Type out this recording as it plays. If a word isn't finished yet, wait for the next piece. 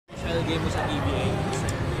lagay mo sa PBA?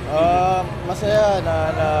 Masaya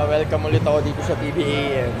na welcome ulit ako dito sa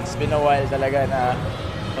PBA, and it's been a while talaga na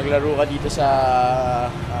maglaro ka dito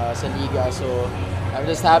sa liga. So I'm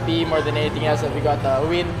just happy more than anything else that we got a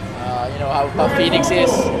win. You know how tough Phoenix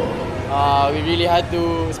is. We really had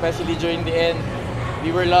to, especially during the end.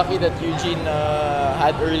 We were lucky that Eugene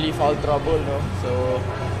had early foul trouble, no? So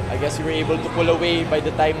I guess we were able to pull away. By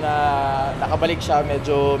the time na nakabalik siya,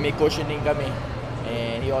 medyo may cushioning kami.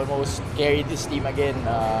 And he almost carried his team again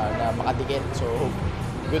na makadikit. So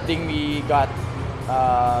good thing we got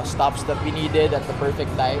stops that we needed at the perfect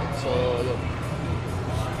time. So yun.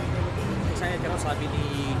 Excited ka raw, sabi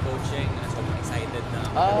ni Coaching, sobrang excited na.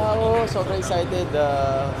 Oo, sobrang excited.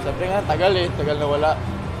 Siyempre nga, tagal na wala.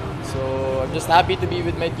 So I'm just happy to be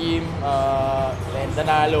with my team and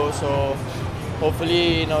nanalo. So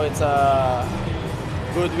hopefully, you know, it's a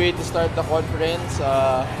good way to start the conference.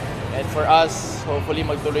 And for us, hopefully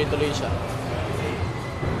magtuloy-tuloy siya.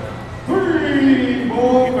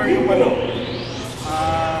 Kiefer, yung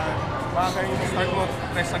baka yung start mo,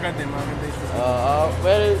 press agad eh, maganda yung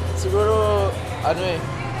well, siguro,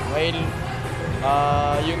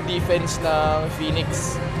 yung defense ng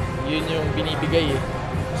Phoenix, yun yung binibigay eh.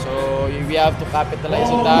 So we have to capitalize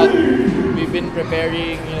on that. We've been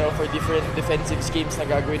preparing, you know, for different defensive schemes na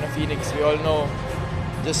gagawin ng Phoenix. We all know,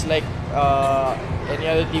 just like any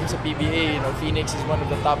other team sa PBA, you know, Phoenix is one of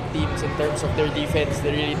the top teams in terms of their defense.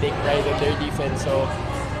 They really take pride in their defense. So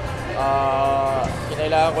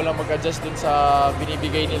kinailangan ko lang mag-adjust dun sa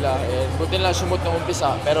binibigay nila. And buti na lang sumot ng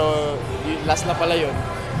umpisa, pero last na pala yun.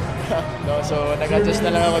 No, so nag-adjust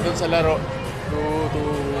na lang ako dun sa laro to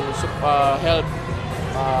help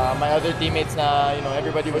my other teammates na, you know,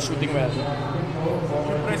 everybody was shooting well.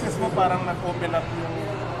 Yung presence mo parang nag-open up yung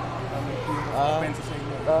offense sa inyo.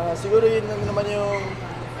 Siguro yun naman yung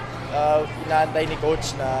inaantay ni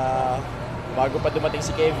Coach na bago pa dumating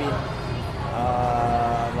si Kevin,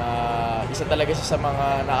 na isa talaga siya sa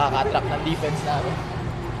mga nakaka-attract ng defense namin.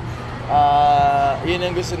 Yun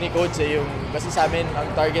ang gusto ni Coach yung kasi sa amin, ang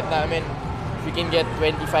target namin, if we can get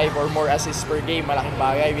 25 or more assists per game, malaking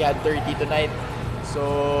bagay. We had 30 tonight. So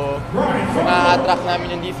kung na-attract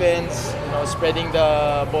namin yung defense, you know, spreading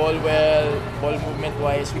the ball well, ball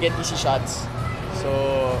movement-wise, we get easy shots. So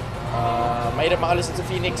mahirap makalusot sa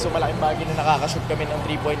Phoenix, so malaking bagay na nakakashoot kami ng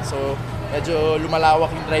 3 points. So medyo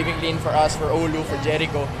lumalawak yung driving lane for us, for Olu, for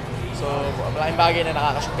Jericho. So malaking bagay na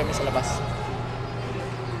nakakashoot kami sa labas.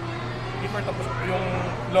 Kiefer, tapos yung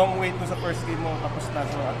long wait mo sa first game mo, tapos na,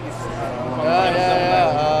 so at least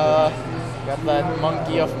got that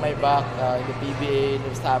monkey off my back in the PBA, and I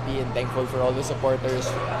was happy and thankful for all the supporters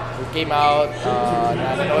who came out,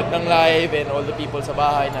 nanonood ng live, and all the people sa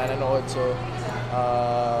bahay na nanonood. So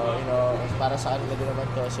you know, para sa kanila din naman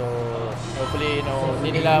to. So hopefully, you know,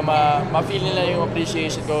 hindi nila ma-feel nila yung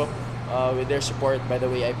appreciation ko with their support by the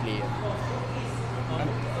way I play.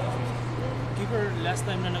 Kiefer, last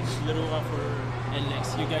time na naglaro ka for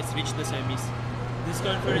LX, you guys reached the semis. This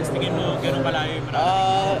conference, tingin mo, gano'ng kalayo yung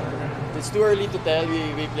mararating? It's too early to tell.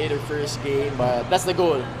 We played our first game, but that's the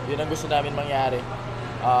goal. Yun ang gusto namin mangyari.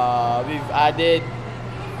 We've added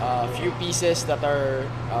a few pieces that are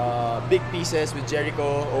big pieces with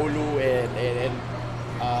Jericho, Olu, and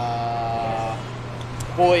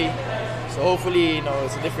Poy. So hopefully, you know,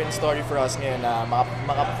 it's a different story for us ngayon na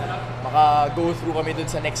maka-go through kami dun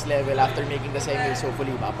sa next level after making the semis.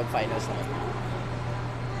 Hopefully, makapag-finals naman.